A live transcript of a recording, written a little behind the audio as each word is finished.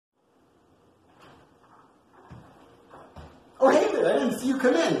weird. I didn't see you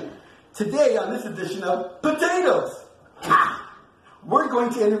come in. Today, on this edition of Potatoes, we're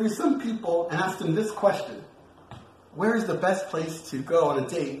going to interview some people and ask them this question. Where is the best place to go on a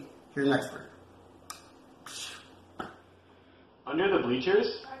date here in Rexburg? Under the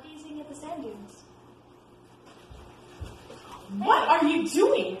bleachers? Stargazing at the sand dunes. What are you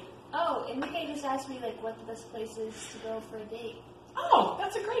doing? Oh, Enrique just asked me, what the best place is to go for a date. Oh,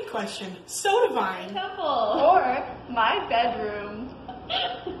 that's a great question. So divine. Couple. Or my bedroom.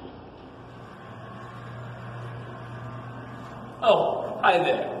 Oh, hi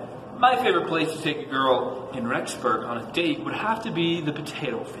there. My favorite place to take a girl in Rexburg on a date would have to be the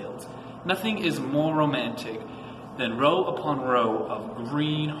potato fields. Nothing is more romantic than row upon row of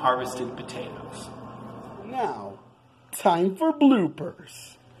green harvested potatoes. Now, time for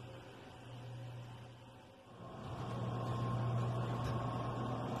bloopers.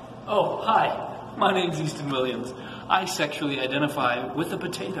 Oh, hi. My name's Easton Williams. I sexually identify with a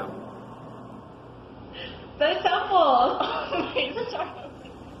potato. The couple. Oh my God.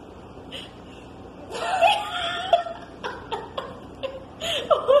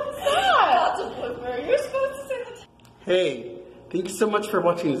 What's that? That's a blooper. You're supposed to say that. Hey, thank you so much for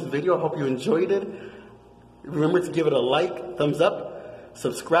watching this video. I hope you enjoyed it. Remember to give it a like, thumbs up,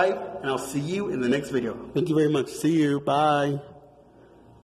 subscribe, and I'll see you in the next video. Thank you very much. See you. Bye.